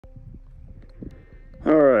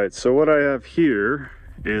Alright, so what I have here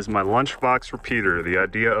is my Lunchbox Repeater. The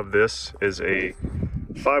idea of this is a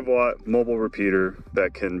 5-watt mobile repeater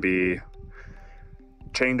that can be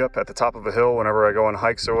chained up at the top of a hill whenever I go on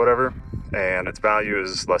hikes or whatever, and its value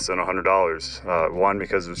is less than $100. One,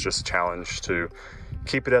 because it was just a challenge to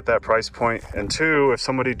keep it at that price point, and two, if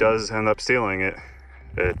somebody does end up stealing it,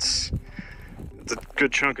 it's a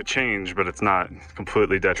good chunk of change, but it's not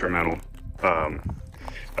completely detrimental.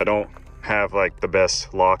 I don't have like the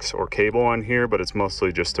best locks or cable on here, but it's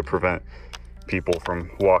mostly just to prevent people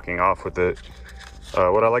from walking off with it.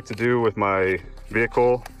 What I like to do with my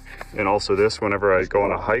vehicle, and also this whenever I go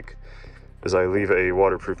on a hike, is I leave a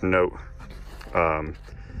waterproof note.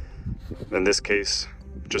 In this case,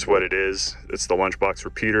 just what it is, it's the Lunchbox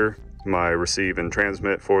Repeater, my receive and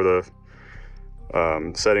transmit for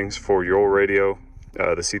the settings for your radio,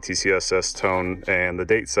 the CTCSS tone, and the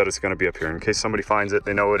dates that it's going to be up here. In case somebody finds it,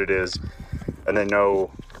 they know what it is, and they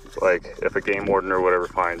know, like, if a game warden or whatever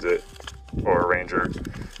finds it, or a ranger,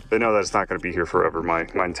 they know that it's not going to be here forever. My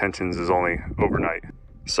intentions is only overnight.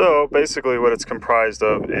 So basically what it's comprised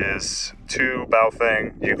of is two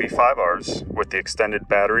Baofeng UV5Rs with the extended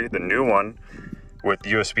battery, the new one, with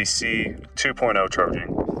USB-C 2.0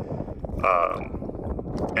 charging.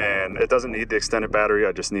 And it doesn't need the extended battery,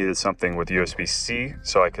 I just needed something with USB-C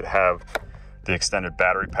so I could have the extended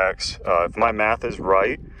battery packs. If my math is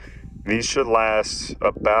right, these should last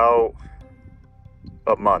about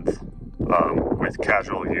a month with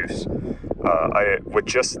casual use. With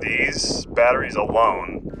just these batteries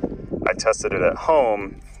alone, I tested it at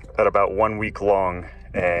home at about 1 week long,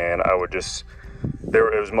 and I would just,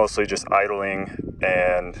 it was mostly just idling,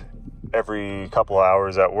 and every couple of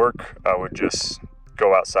hours at work, I would just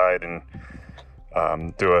go outside and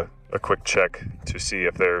do a quick check to see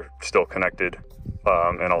if they're still connected,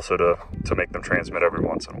 and also to make them transmit every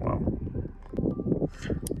once in a while.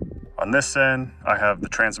 On this end, I have the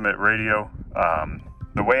transmit radio.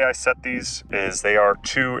 The way I set these is they are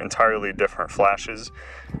two entirely different flashes,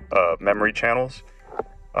 memory channels.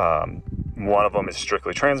 One of them is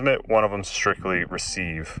strictly transmit, one of them is strictly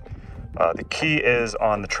receive. The key is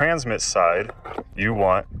on the transmit side, you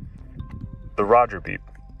want the Roger beep.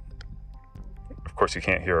 Of course, you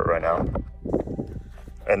can't hear it right now.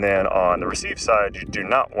 And then on the receive side, you do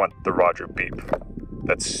not want the Roger beep.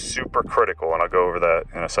 That's super critical, and I'll go over that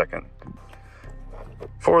in a second.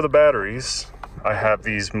 For the batteries, I have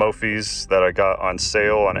these Mofis that I got on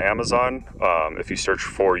sale on Amazon. If you search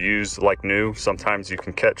for used like new, sometimes you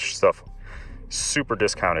can catch stuff super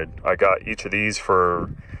discounted. I got each of these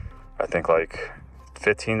for, I think, like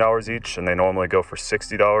 $15 each, and they normally go for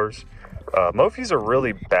 $60. Mofis are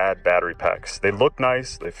really bad battery packs. They look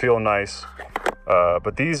nice, they feel nice,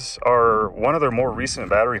 but these are one of their more recent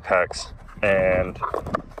battery packs, and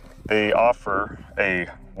they offer a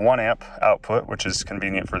 1 amp output, which is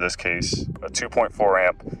convenient for this case, a 2.4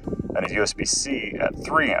 amp, and a USB-C at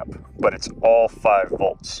 3 amp, but it's all 5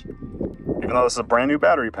 volts. Even though this is a brand new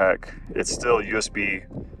battery pack, it's still USB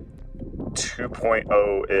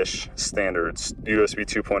 2.0-ish standards. USB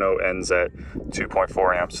 2.0 ends at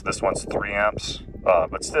 2.4 amps. This one's 3 amps,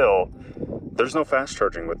 but still, there's no fast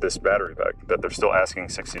charging with this battery pack that they're still asking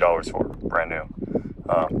 $60 for, brand new.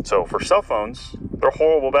 So for cell phones, they're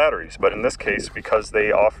horrible batteries, but in this case, because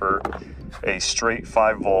they offer a straight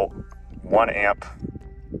 5 volt, 1 amp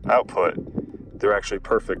output, they're actually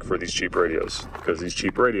perfect for these cheap radios, because these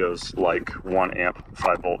cheap radios like 1 amp,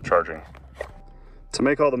 5 volt charging. To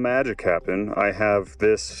make all the magic happen, I have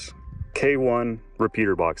this K1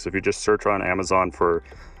 repeater box. If you just search on Amazon for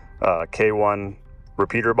K1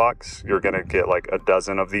 repeater box, you're gonna get like a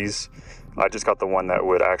dozen of these. I just got the one that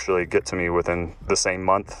would actually get to me within the same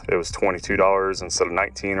month. It was $22 instead of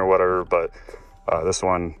 $19 or whatever, but this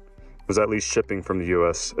one was at least shipping from the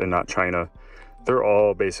US and not China. They're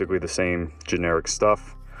all basically the same generic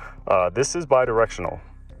stuff. This is bidirectional,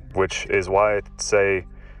 which is why I say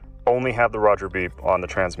only have the Roger beep on the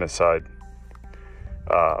transmit side.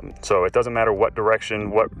 So it doesn't matter what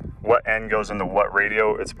direction, what end goes into what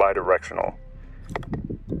radio, it's bidirectional.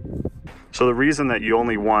 So the reason that you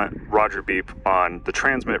only want Roger beep on the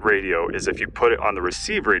transmit radio is if you put it on the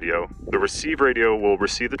receive radio will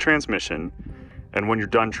receive the transmission, and when you're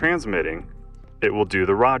done transmitting, it will do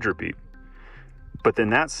the Roger beep. But then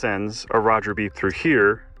that sends a Roger beep through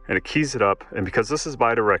here, and it keys it up, and because this is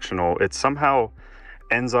bidirectional, it somehow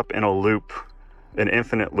ends up in a loop, an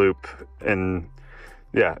infinite loop, and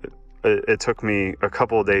yeah, it took me a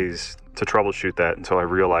couple of days to troubleshoot that until I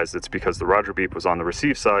realized it's because the Roger beep was on the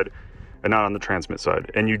receive side and not on the transmit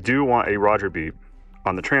side. And you do want a Roger beep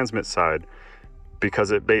on the transmit side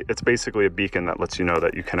because it's basically a beacon that lets you know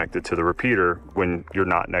that you connected to the repeater when you're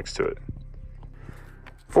not next to it.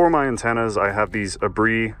 For my antennas, I have these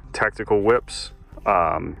Abree tactical whips.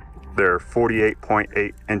 They're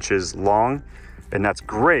 48.8 inches long, and that's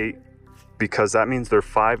great because that means they're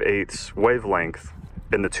 5/8 wavelength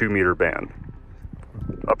in the 2 meter band,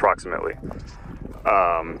 approximately.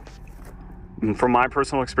 From my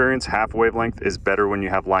personal experience, half wavelength is better when you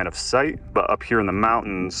have line of sight, but up here in the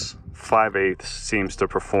mountains, 5/8 seems to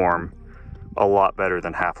perform a lot better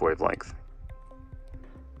than half wavelength.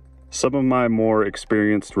 Some of my more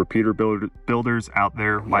experienced repeater builders out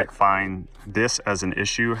there might find this as an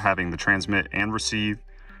issue, having the transmit and receive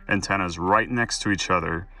antennas right next to each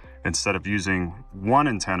other instead of using one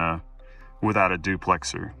antenna without a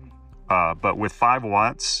duplexer. But with 5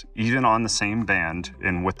 watts, even on the same band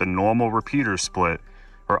and with the normal repeater split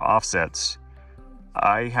or offsets,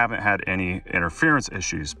 I haven't had any interference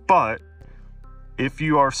issues. But if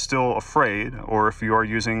you are still afraid, or if you are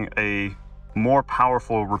using a more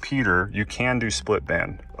powerful repeater, you can do split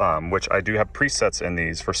band, which I do have presets in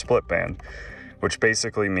these for split band, which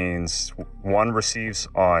basically means one receives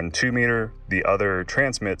on 2 meter, the other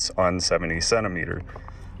transmits on 70 centimeter.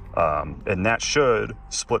 And that should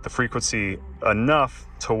split the frequency enough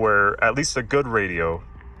to where at least a good radio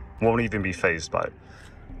won't even be phased by it.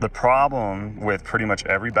 The problem with pretty much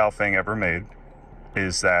every Baofeng ever made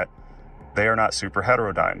is that they are not super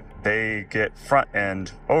heterodyne. They get front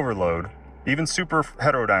end overload. Even super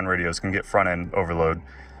heterodyne radios can get front end overload.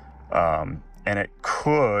 And it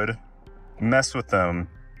could mess with them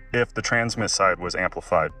if the transmit side was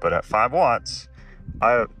amplified. But at 5 watts,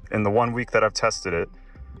 in the 1 week that I've tested it,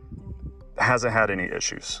 hasn't had any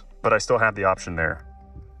issues. But I still have the option there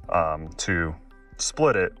to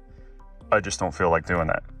split it. I just don't feel like doing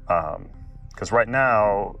that. Because right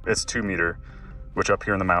now it's 2 meter, which up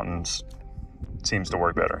here in the mountains seems to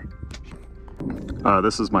work better.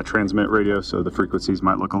 This is my transmit radio, so the frequencies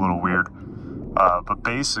might look a little weird. But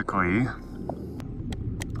basically,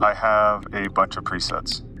 I have a bunch of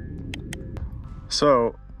presets.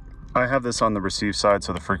 So I have this on the receive side,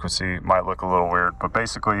 so the frequency might look a little weird. But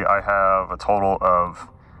basically, I have a total of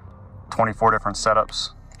 24 different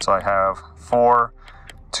setups. So I have 4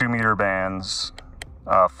 2 meter bands,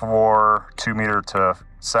 4 2 meter to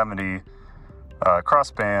 70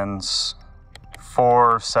 cross bands,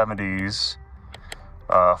 4 70s,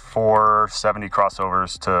 4 70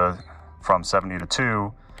 crossovers from 70 to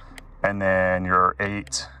 2, and then your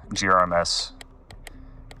 8 GRMS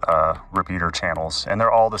repeater channels. And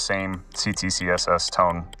they're all the same CTCSS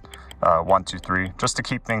tone 1, 2, 3, just to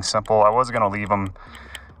keep things simple. I was going to leave them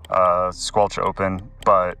squelch open,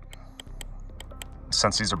 but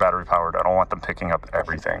since these are battery powered, I don't want them picking up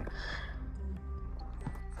everything.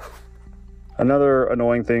 Another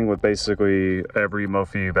annoying thing with basically every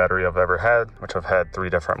Mophie battery I've ever had, which I've had 3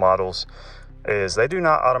 different models, is they do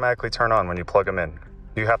not automatically turn on when you plug them in.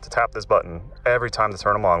 You have to tap this button every time to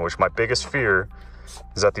turn them on, which my biggest fear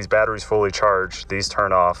is that these batteries fully charged, these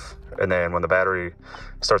turn off, and then when the battery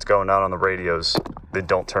starts going out on the radios, they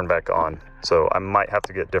don't turn back on. So I might have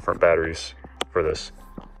to get different batteries for this.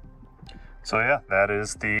 So yeah, that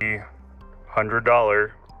is the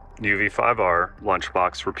 $100 UV5R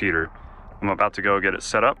Lunchbox Repeater. I'm about to go get it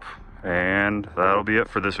set up, and that'll be it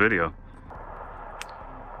for this video.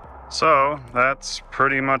 So that's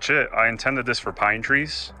pretty much it. I intended this for pine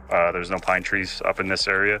trees. There's no pine trees up in this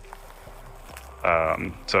area.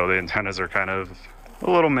 So the antennas are kind of a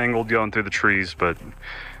little mangled going through the trees, but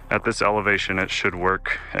at this elevation it should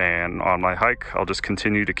work. And on my hike, I'll just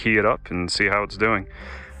continue to key it up and see how it's doing.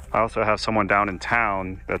 I also have someone down in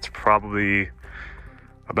town that's probably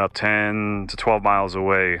about 10 to 12 miles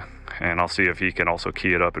away, and I'll see if he can also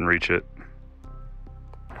key it up and reach it.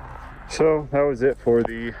 So that was it for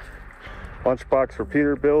the Lunchbox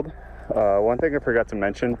Repeater build. One thing I forgot to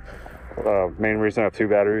mention, main reason I have 2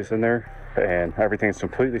 batteries in there and everything's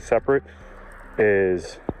completely separate,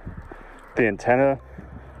 is the antenna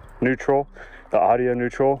neutral, the audio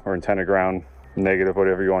neutral, or antenna ground negative,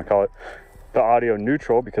 whatever you want to call it. The audio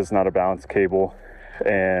neutral, because it's not a balanced cable,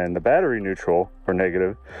 and the battery neutral or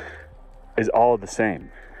negative is all the same.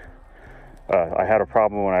 I had a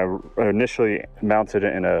problem when I initially mounted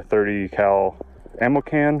it in a 30 cal ammo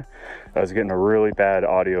can. I was getting a really bad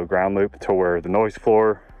audio ground loop to where the noise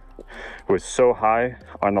floor was so high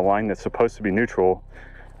on the line that's supposed to be neutral,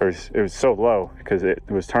 or it was so low because it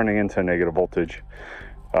was turning into negative voltage,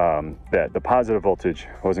 that the positive voltage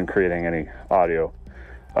wasn't creating any audio.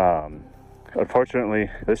 Unfortunately,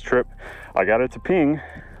 this trip I got it to ping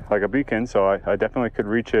like a beacon, so I definitely could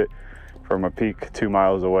reach it from a peak 2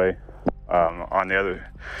 miles away. on the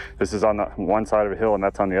other, this is on the one side of a hill and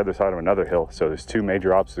that's on the other side of another hill. So there's two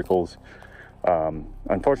major obstacles.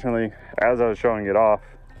 Unfortunately, as I was showing it off,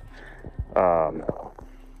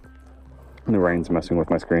 the rain's messing with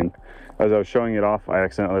my screen. As I was showing it off, I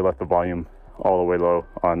accidentally left the volume all the way low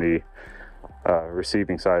on the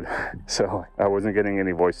receiving side. So I wasn't getting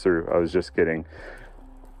any voice through. I was just getting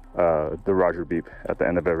the Roger beep at the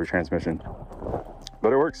end of every transmission.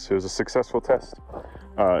 But it works. It was a successful test.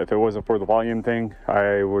 If it wasn't for the volume thing,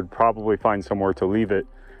 I would probably find somewhere to leave it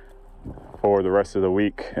for the rest of the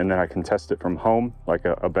week, and then I can test it from home, like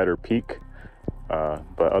a better peak. But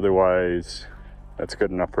otherwise, that's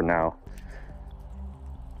good enough for now.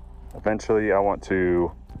 Eventually, I want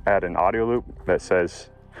to add an audio loop that says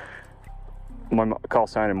my call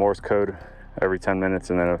sign in Morse code every 10 minutes,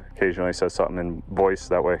 and then occasionally says something in voice.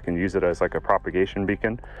 That way I can use it as like a propagation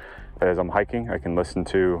beacon. As I'm hiking, I can listen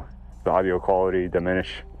to the audio quality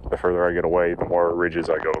diminish the further I get away, the more ridges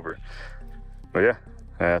I go over. But yeah,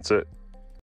 that's it.